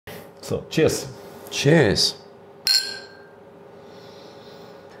So, cheers. Cheers.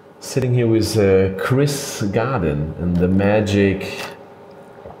 Sitting here with Chris Gardner and the magic,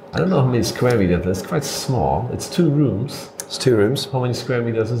 I don't know how many square meters, it's quite small. It's 2 rooms. It's 2 rooms. How many square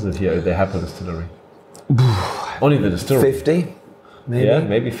meters is it here at the Hepple Distillery? Only the distillery. 50, maybe. Yeah,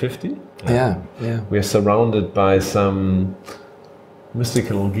 maybe 50. Yeah. We are surrounded by some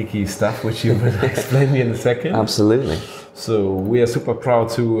mystical, geeky stuff, which you will explain me in a second. Absolutely. So we are super proud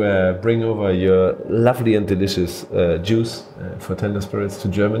to bring over your lovely and delicious juice for tender spirits to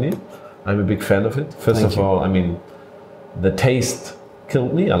Germany. I'm a big fan of it. First of all, I mean, the taste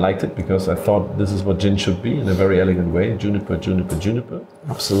killed me. I liked it because I thought this is what gin should be in a very elegant way. Juniper, juniper, juniper.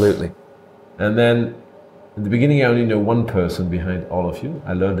 Absolutely. And then in the beginning, I only know one person behind all of you.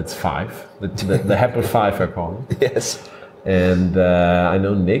 I learned it's 5. The Hepple Five, I call it. Yes. And I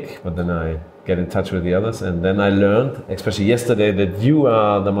know Nick, but then I get in touch with the others. And then I learned, especially yesterday, that you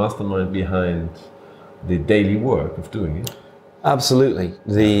are the mastermind behind the daily work of doing it. Absolutely.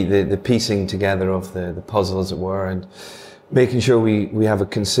 The piecing together of the puzzle, as it were, and making sure we have a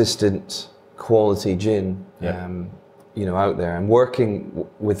consistent quality gin, you know, out there. And working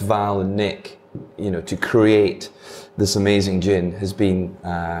with Val and Nick, you know, to create this amazing gin has been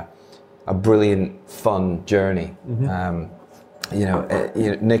a brilliant, fun journey. You know,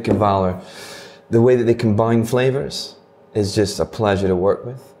 Nick and Val the way that they combine flavors is just a pleasure to work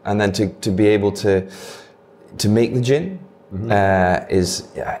with, and then to be able to make the gin is,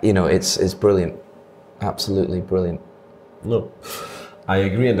 you know, it's brilliant, absolutely brilliant. No, I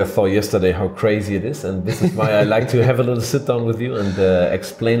agree, and I thought yesterday how crazy it is, and this is why I like to have a little sit down with you and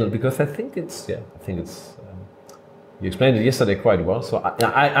explain it, because I think it's you explained it yesterday quite well. So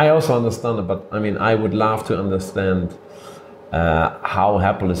I also understand it, but I mean, I would love to understand how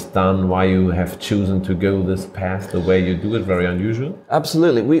Hepple is done, why you have chosen to go this path, the way you do it, very unusual.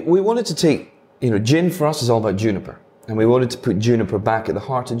 Absolutely, we wanted to take, you know, gin for us is all about juniper, and we wanted to put juniper back at the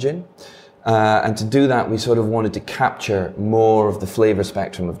heart of gin. And to do that, we sort of wanted to capture more of the flavor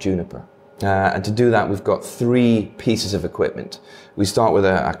spectrum of juniper. And to do that, we've got 3 pieces of equipment. We start with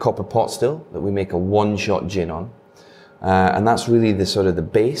a copper pot still that we make a 1-shot gin on. And that's really the sort of the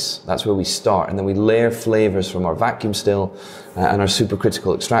base. That's where we start. And then we layer flavors from our vacuum still and our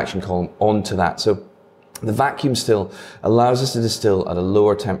supercritical extraction column onto that. So the vacuum still allows us to distill at a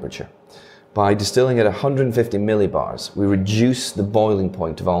lower temperature. By distilling at 150 millibars, we reduce the boiling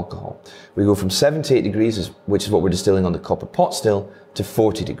point of alcohol. We go from 78 degrees, which is what we're distilling on the copper pot still, to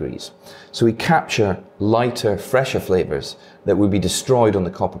 40 degrees. So we capture lighter, fresher flavors that would be destroyed on the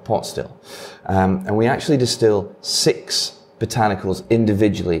copper pot still. And we actually distill 6 botanicals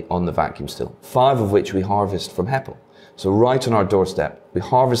individually on the vacuum still, 5 of which we harvest from Hepple. So right on our doorstep, we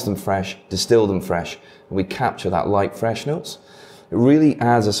harvest them fresh, distill them fresh, and we capture that light, fresh notes. It really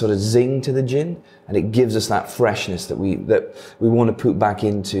adds a sort of zing to the gin, and it gives us that freshness that we want to put back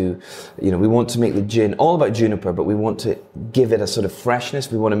into, you know, we want to make the gin all about juniper, but we want to give it a sort of freshness.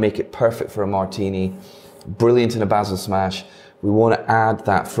 We want to make it perfect for a martini, brilliant in a basil smash. We want to add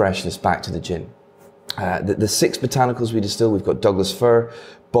that freshness back to the gin. The 6 botanicals we distill, we've got Douglas fir,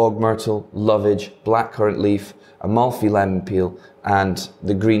 bog myrtle, lovage, blackcurrant leaf, Amalfi lemon peel, and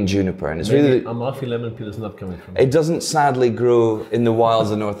the green juniper. And it's really Amalfi lemon peel is not coming from it doesn't sadly grow in the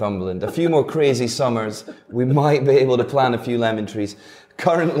wilds of Northumberland. A few more crazy summers, we might be able to plant a few lemon trees.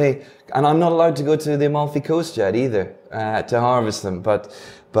 Currently, and I'm not allowed to go to the Amalfi Coast yet either to harvest them, but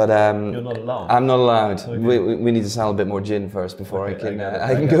you're not allowed. I'm not allowed. Okay. We need to sell a bit more gin first before I can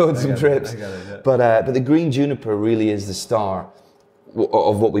I go on some trips. Yeah. But the green juniper really is the star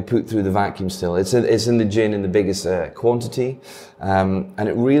of what we put through the vacuum still. It's in the gin in the biggest quantity, and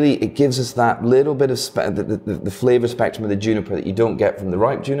it gives us that little bit of the flavor spectrum of the juniper that you don't get from the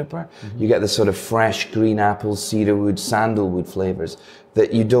ripe juniper. You get this sort of fresh green apples, cedarwood, sandalwood flavors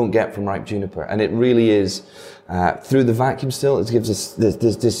that you don't get from ripe juniper, and it really is through the vacuum still. It gives us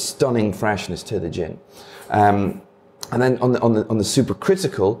this stunning freshness to the gin. And then on the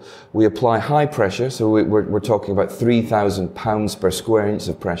supercritical, we apply high pressure, so we're talking about 3,000 pounds per square inch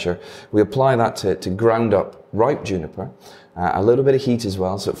of pressure. We apply that to ground up ripe juniper, a little bit of heat as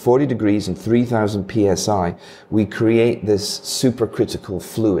well. So at 40 degrees and 3,000 psi, we create this supercritical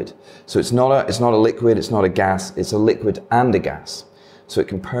fluid. So it's not a liquid, it's not a gas, it's a liquid and a gas. So it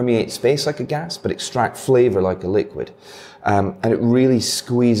can permeate space like a gas, but extract flavor like a liquid. And it really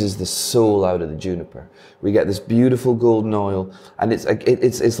squeezes the soul out of the juniper. We get this beautiful golden oil, and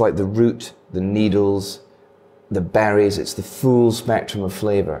it's like the root, the needles, the berries. It's the full spectrum of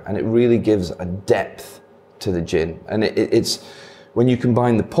flavor, and it really gives a depth to the gin. And it's when you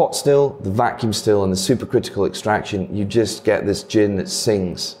combine the pot still, the vacuum still, and the supercritical extraction, you just get this gin that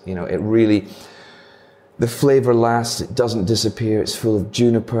sings. You know, it really, the flavor lasts, it doesn't disappear, it's full of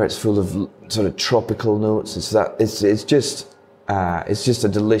juniper, it's full of sort of tropical notes. It's just a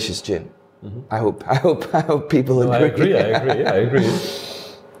delicious gin. Mm-hmm. I hope people agree. I agree.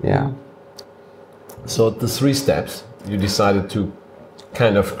 Yeah. So the 3 steps you decided to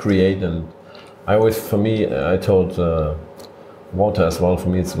kind of create, and I told Walter as well, for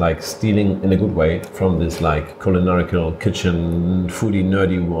me it's like stealing in a good way from this like culinarical kitchen foodie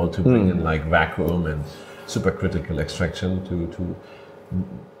nerdy world to bring in like vacuum and supercritical extraction to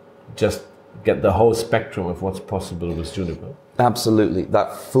just get the whole spectrum of what's possible with juniper. Absolutely,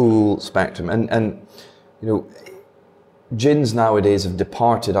 that full spectrum. And you know, gins nowadays have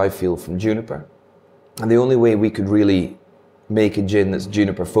departed, I feel, from juniper. And the only way we could really make a gin that's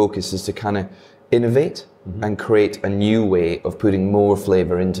juniper focused is to kind of innovate and create a new way of putting more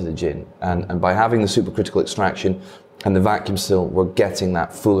flavor into the gin. And by having the supercritical extraction and the vacuum still, we're getting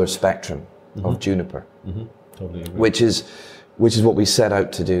that fuller spectrum of juniper, Totally agree. which is what we set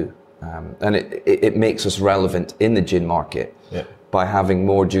out to do. And it makes us relevant in the gin market by having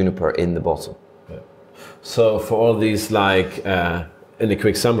more juniper in the bottle. Yeah. So for all these, like, in a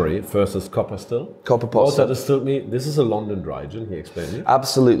quick summary, first is copper still. Copper pot Walter still. distilled me, this is a London dry gin, he explained me.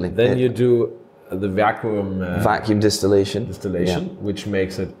 Absolutely. Then you do the vacuum distillation, which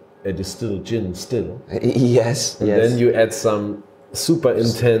makes it a distilled gin still. Yes. And then you add some super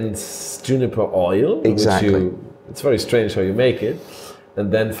intense juniper oil. Exactly. It's very strange how you make it. And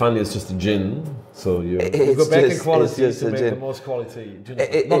then finally it's just a gin. So you go back in quality to make the most quality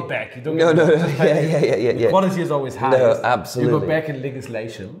juniper. Not back, you don't get Yeah. Quality is always highest. No, absolutely. You go back in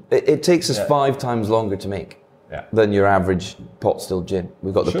legislation. It takes us 5 times longer to make than your average pot still gin.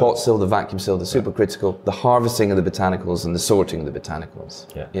 We've got the pot still, the vacuum still, the supercritical, the harvesting of the botanicals and the sorting of the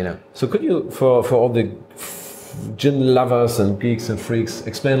botanicals. Yeah. You know. So could you, for all the gin lovers and geeks and freaks,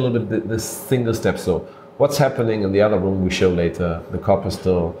 explain a little bit this single step? So what's happening in the other room we show later, the copper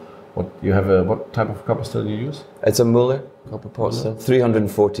still? What type of copper still you use? It's a Muller copper pot still,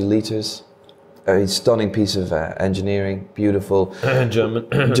 340 litres. A stunning piece of engineering, beautiful.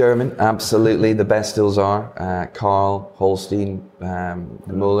 German, absolutely. The best stills are Carl, Holstein,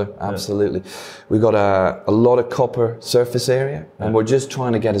 Muller, absolutely. We've got a lot of copper surface area, and we're just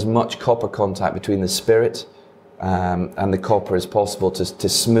trying to get as much copper contact between the spirit and the copper as possible to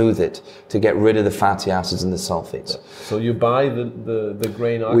smooth it, to get rid of the fatty acids and the sulfates. So you buy the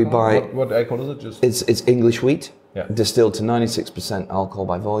grain alcohol? We buy. What alcohol is it? It's English wheat, distilled to 96% alcohol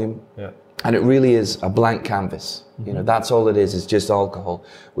by volume. Yeah. And it really is a blank canvas. You know, that's all it is. It's just alcohol.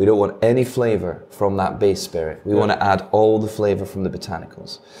 We don't want any flavor from that base spirit. We want to add all the flavor from the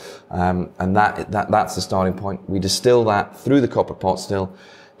botanicals, and that's the starting point. We distill that through the copper pot still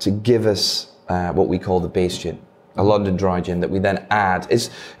to give us what we call the base gin, a London dry gin that we then add. It's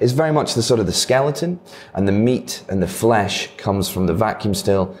very much the sort of the skeleton, and the meat and the flesh comes from the vacuum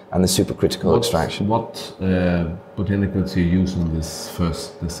still and the supercritical extraction. What botanicals you use in this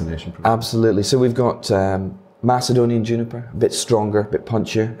first distillation process? Absolutely. So we've got Macedonian juniper, a bit stronger, a bit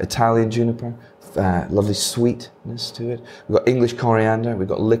punchier. Italian juniper, lovely sweetness to it. We've got English coriander, we've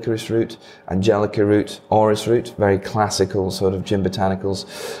got licorice root, angelica root, orris root, very classical sort of gin botanicals.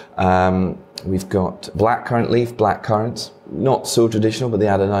 We've got blackcurrant leaf, black currants, not so traditional, but they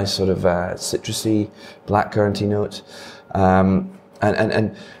add a nice sort of citrusy, blackcurranty note.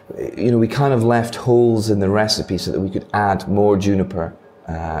 And you know, we kind of left holes in the recipe so that we could add more juniper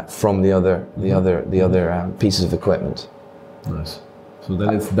from the other pieces of equipment. Nice. So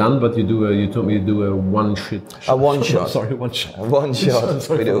then it's done, but you told me you do a one shot. A one shot. Sorry, one shot. One shot.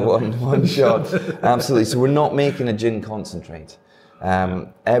 We do one shot. Absolutely. So we're not making a gin concentrate.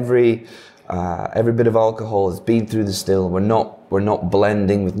 Every bit of alcohol has been through the still. We're not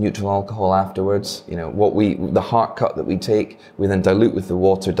blending with neutral alcohol afterwards. You know, the heart cut that we take, we then dilute with the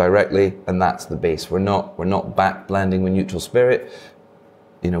water directly, and that's the base. We're not back blending with neutral spirit.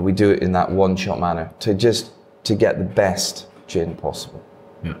 You know, we do it in that one shot manner to get the best gin possible.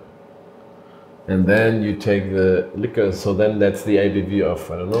 Yeah. And then you take the liquor, so then that's the ABV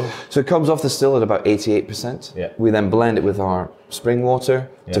of, I don't know. So it comes off the still at about 88%. Yeah. We then blend it with our spring water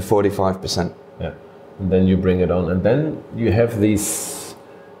to 45%. Yeah. And then you bring it on. And then you have these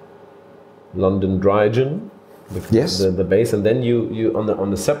London dry gin with the base. And then you on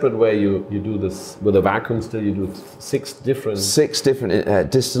the separate way, you do this with a vacuum still, you do 6 different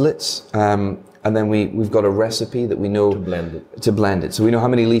distillates. And then we've got a recipe that we know to blend it. So we know how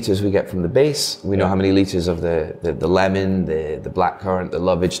many liters we get from the base. We know how many liters of the lemon, the blackcurrant, the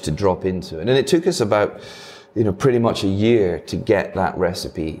lovage to drop into. And it took us about pretty much a year to get that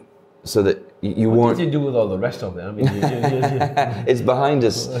recipe, so that you weren't. What did you do with all the rest of it? I mean, it's behind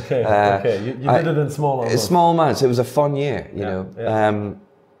us. Okay, okay. You did it in small amounts. Small amounts. It was a fun year, you know. Yeah.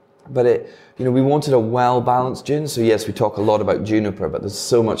 But we wanted a well-balanced gin. So yes, we talk a lot about juniper, but there's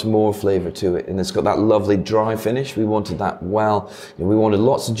so much more flavour to it, and it's got that lovely dry finish. We wanted that we wanted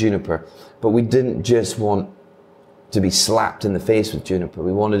lots of juniper, but we didn't just want to be slapped in the face with juniper.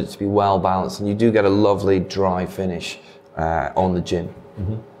 We wanted it to be well-balanced, and you do get a lovely dry finish on the gin.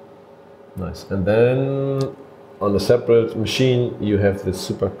 Mm-hmm. Nice. And then on a separate machine, you have this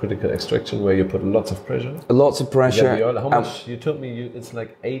supercritical extraction where you put lots of pressure. Lots of pressure. How much? You told me it's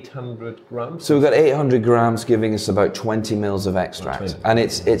like 800 grams. So we've got 800 grams, giving us about 20 mils of extract, and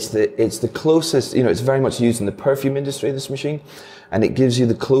it's the closest. It's very much used in the perfume industry, this machine, and it gives you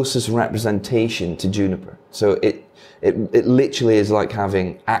the closest representation to juniper. So it literally is like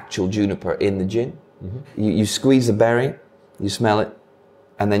having actual juniper in the gin. Mm-hmm. You squeeze the berry, you smell it,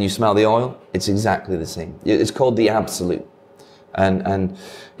 and then you smell the oil. It's exactly the same. It's called the absolute, and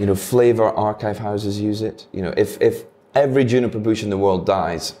flavor archive houses use it. If every juniper bush in the world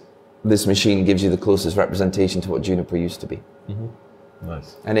dies, this machine gives you the closest representation to what juniper used to be. Mm-hmm.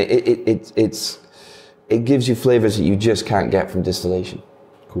 Nice. And it gives you flavors that you just can't get from distillation.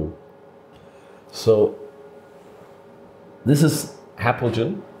 Cool. So this is Hepple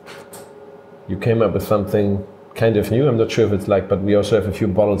Gin. You came up with something kind of new. I'm not sure if it's but we also have a few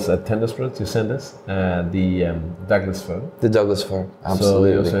bottles at Tender Spirits. You sent us the Douglas Fir. The Douglas Fir, absolutely.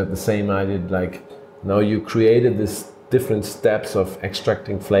 So you also had the same idea. Now you created this different steps of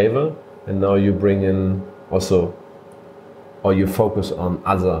extracting flavor, and now you bring in also, or you focus on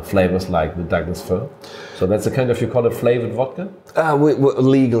other flavors like the Douglas Fir. So that's a kind of, you call it flavored vodka?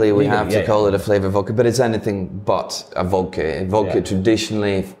 Legally, we have to call it a flavored vodka, but it's anything but a vodka. Vodka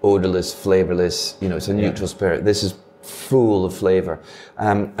traditionally odorless, flavorless. It's a neutral spirit. This is full of flavor.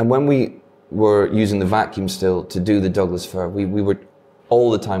 And when we were using the vacuum still to do the Douglas Fir, we were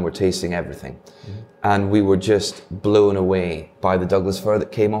all the time we're tasting everything. Mm-hmm. And we were just blown away by the Douglas Fir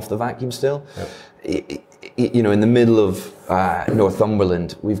that came off the vacuum still. Yep. In the middle of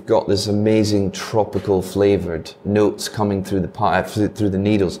Northumberland, we've got this amazing tropical flavored notes coming through through the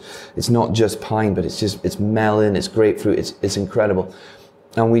needles. It's not just pine, but it's melon, it's grapefruit, it's incredible.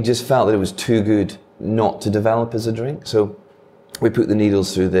 And we just felt that it was too good not to develop as a drink. So we put the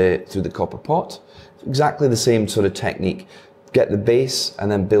needles through the copper pot. Exactly the same sort of technique. Get the base and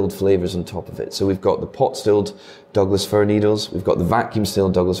then build flavors on top of it. So we've got the pot stilled Douglas Fir needles, we've got the vacuum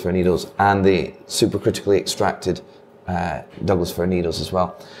stilled Douglas Fir needles, and the supercritically extracted Douglas Fir needles as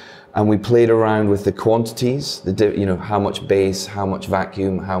well. And we played around with the quantities, how much base, how much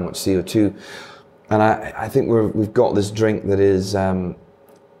vacuum, how much CO2. And I think we've got this drink that is,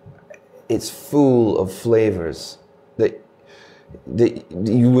 it's full of flavors that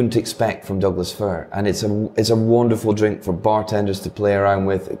you wouldn't expect from Douglas Fir, and it's a wonderful drink for bartenders to play around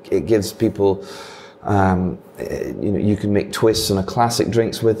with. It gives people, you can make twists on a classic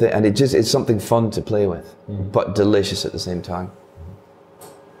drinks with it, and it's something fun to play with, but delicious at the same time.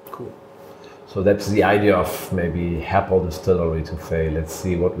 Cool. So that's the idea of maybe Hepple Distillery, to say, let's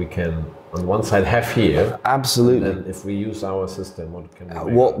see what we can on one side have here. Absolutely. And if we use our system, what can we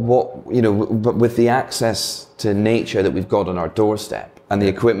make? But with the access to nature that we've got on our doorstep and the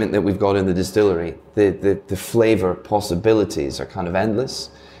equipment that we've got in the distillery, the flavor possibilities are kind of endless.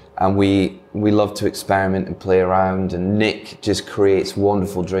 And we love to experiment and play around, and Nick just creates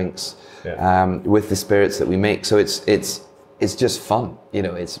wonderful drinks with the spirits that we make. So it's just fun,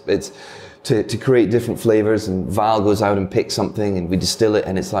 it's to create different flavors, and Val goes out and picks something and we distill it,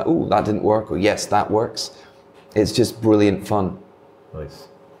 and it's like, oh, that didn't work, or yes, that works. It's just brilliant fun. Nice.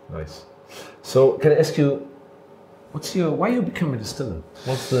 So can I ask you, why you become a distiller?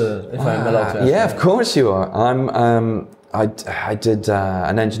 If I'm allowed to ask? Yeah, of course you are. I did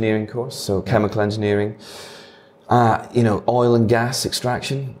an engineering course, so chemical engineering, oil and gas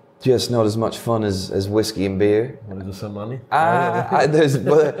extraction. Just not as much fun as whiskey and beer. Want to do some money?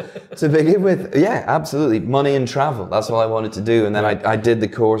 To begin with, yeah, absolutely. Money and travel. That's all I wanted to do. And then I did the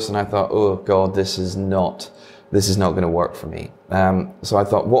course, and I thought, oh God, this is not going to work for me. So I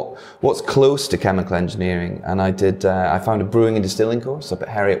thought, what's close to chemical engineering? And I found a brewing and distilling course up at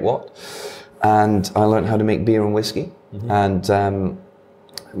Heriot Watt, and I learned how to make beer and whiskey. Mm-hmm. And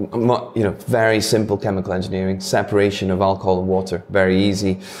very simple chemical engineering, separation of alcohol and water, very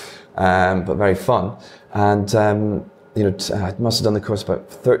easy, but very fun. And I must have done the course about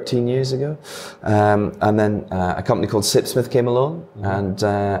 13 years ago. And then a company called Sipsmith came along, and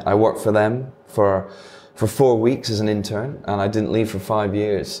I worked for them for 4 weeks as an intern, and I didn't leave for 5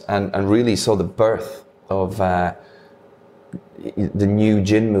 years, and really saw the birth the new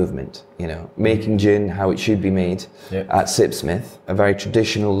gin movement, you know, making gin how it should be made at Sipsmith, a very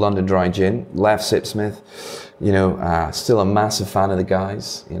traditional London dry gin. Left Sipsmith, you know, still a massive fan of the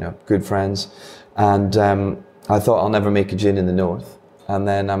guys, you know, good friends. And I thought I'll never make a gin in the north. And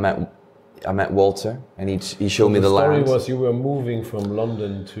then I met Walter, and he showed me the land. The story was you were moving from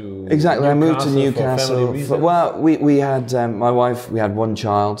London to exactly. Newcastle. I moved to Newcastle. Well, we had my wife. We had one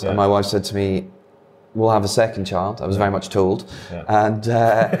child, and my wife said to me, "We'll have a second child." I was very much told. Yeah. And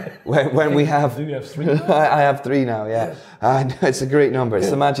when we have, do you have three? I have three now. Yeah, it's a great number. It's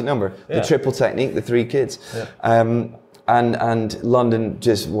the magic number. The triple technique. The 3 kids. Yeah. And London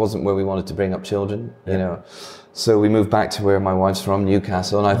just wasn't where we wanted to bring up children. You know. So we moved back to where my wife's from,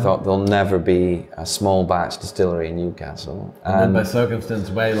 Newcastle, and I thought there'll never be a small batch distillery in Newcastle. And then by circumstance,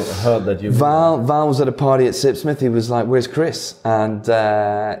 Vale heard that you... Val was at a party at Sipsmith. He was like, "Where's Chris?" And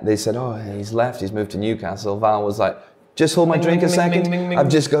they said, "Oh, he's left, he's moved to Newcastle." Val was like, "Just hold my drink a second. I've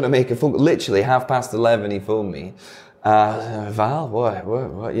just got to make a phone." Literally 11:30 he phoned me. Val, what?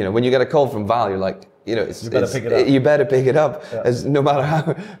 You know, when you get a call from Val, you're like, you know, you better pick it up. You better pick it up. Yeah. As no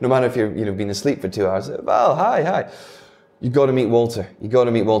matter if you've been asleep for 2 hours. Val, hi. You got to meet Walter. You got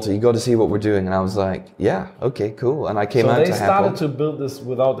to see what we're doing. And I was like, yeah, okay, cool. And I came out to Hepple. So they started to build this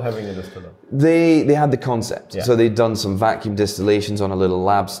without having a distiller? They had the concept. Yeah. So they'd done some vacuum distillations on a little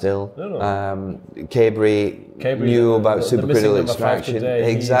lab still. Cabiry knew about supercritical extraction.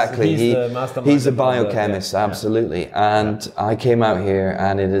 Exactly. He's a biochemist, absolutely. Yeah. And I came out here,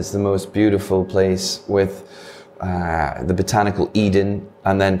 and it is the most beautiful place with the botanical Eden,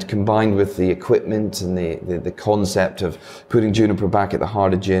 and then combined with the equipment and the concept of putting juniper back at the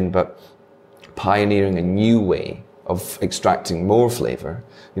heart of gin, but pioneering a new way of extracting more flavour,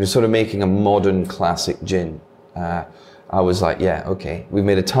 you know, sort of making a modern classic gin. I was like, yeah, okay, we've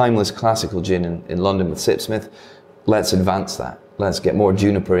made a timeless classical gin in London with Sipsmith. Let's advance that. Let's get more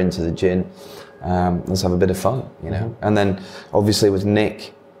juniper into the gin. Let's have a bit of fun, you know. And then obviously with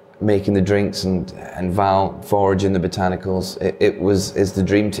Nick making the drinks and Val foraging the botanicals, it's the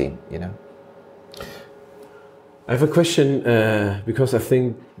dream team, you know. I have a question because I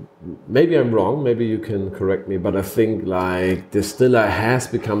think, maybe I'm wrong, maybe you can correct me, but I think like distiller has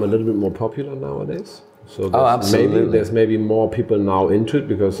become a little bit more popular nowadays. So absolutely. There's maybe more people now into it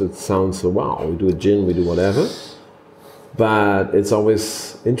because it sounds so, wow, we do a gin, we do whatever. But it's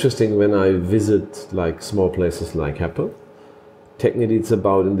always interesting when I visit like small places like Hepple. Technically, it's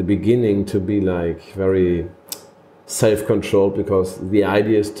about in the beginning to be like very self-controlled, because the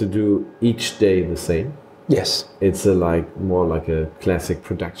idea is to do each day the same. Yes. It's more like a classic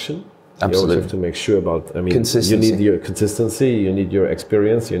production. Absolutely. You always have to make sure about, consistency. You need your consistency, you need your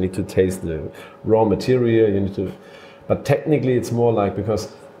experience, you need to taste the raw material, you need to, but technically it's more like,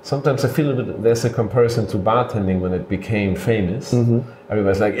 because sometimes I feel a bit, there's a comparison to bartending when it became famous.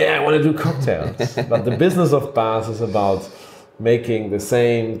 Everybody's like, yeah, I want to do cocktails. But the business of bars is about making the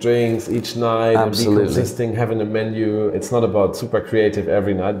same drinks each night, and be consistent, having a menu. It's not about super creative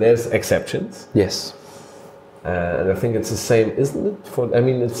every night. There's exceptions. Yes. And I think it's the same, isn't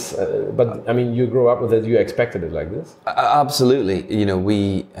it? But you grew up with it. You expected it like this. Absolutely. You know,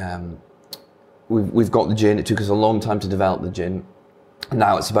 we've got the gin. It took us a long time to develop the gin.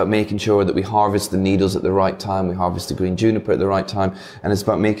 Now it's about making sure that we harvest the needles at the right time. We harvest the green juniper at the right time, and it's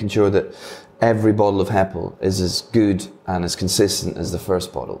about making sure that every bottle of Hepple is as good and as consistent as the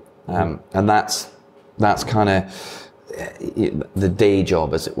first bottle. And that's kind of the day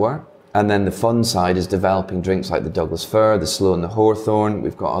job, as it were. And then the fun side is developing drinks like the Douglas Fir, the Sloe and the Hawthorn.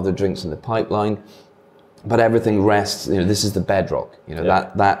 We've got other drinks in the pipeline, but everything rests, you know, this is the bedrock. You know,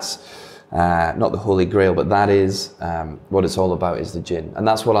 that's not the holy grail, but that is what it's all about, is the gin. And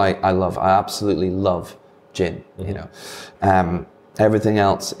that's what I love. I absolutely love gin, you know. Everything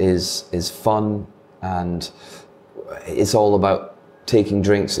else is fun, and it's all about taking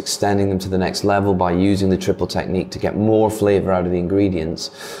drinks, extending them to the next level by using the triple technique to get more flavour out of the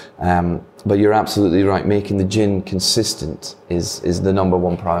ingredients. But you're absolutely right, making the gin consistent is the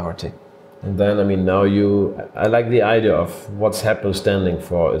 #1 priority. And then, now I like the idea of what's Hepple standing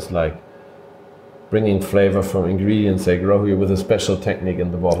for, is like bringing flavour from ingredients they grow here with a special technique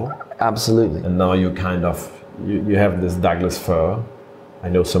in the bottle. Absolutely. And now you kind of, you have this Douglas Fir. I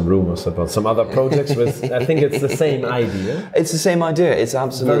know some rumors about some other projects with, I think it's the same idea. It's the same idea, it's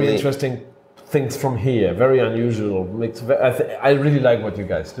absolutely. Very interesting things from here, very unusual. I really like what you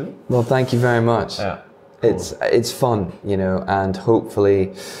guys do. Well, thank you very much. Yeah, cool. It's fun, you know, and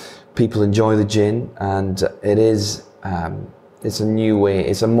hopefully people enjoy the gin, and it's a new way,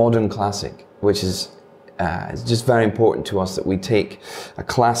 it's a modern classic, which is it's just very important to us that we take a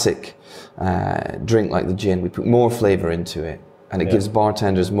classic drink like the gin, we put more flavour into it, and it gives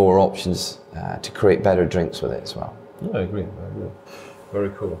bartenders more options to create better drinks with it as well. No, I agree. Very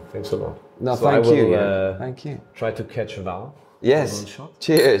cool. Thanks a lot. No, so thank I will, you. Thank you. Try to catch Val. Yes.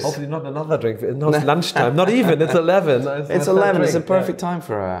 Cheers. Hopefully not another drink. Not lunchtime. Not even. It's 11. It's 11. It's a perfect time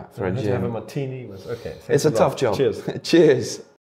for a gin. To have a martini. Okay. It's a tough job. Cheers. Cheers.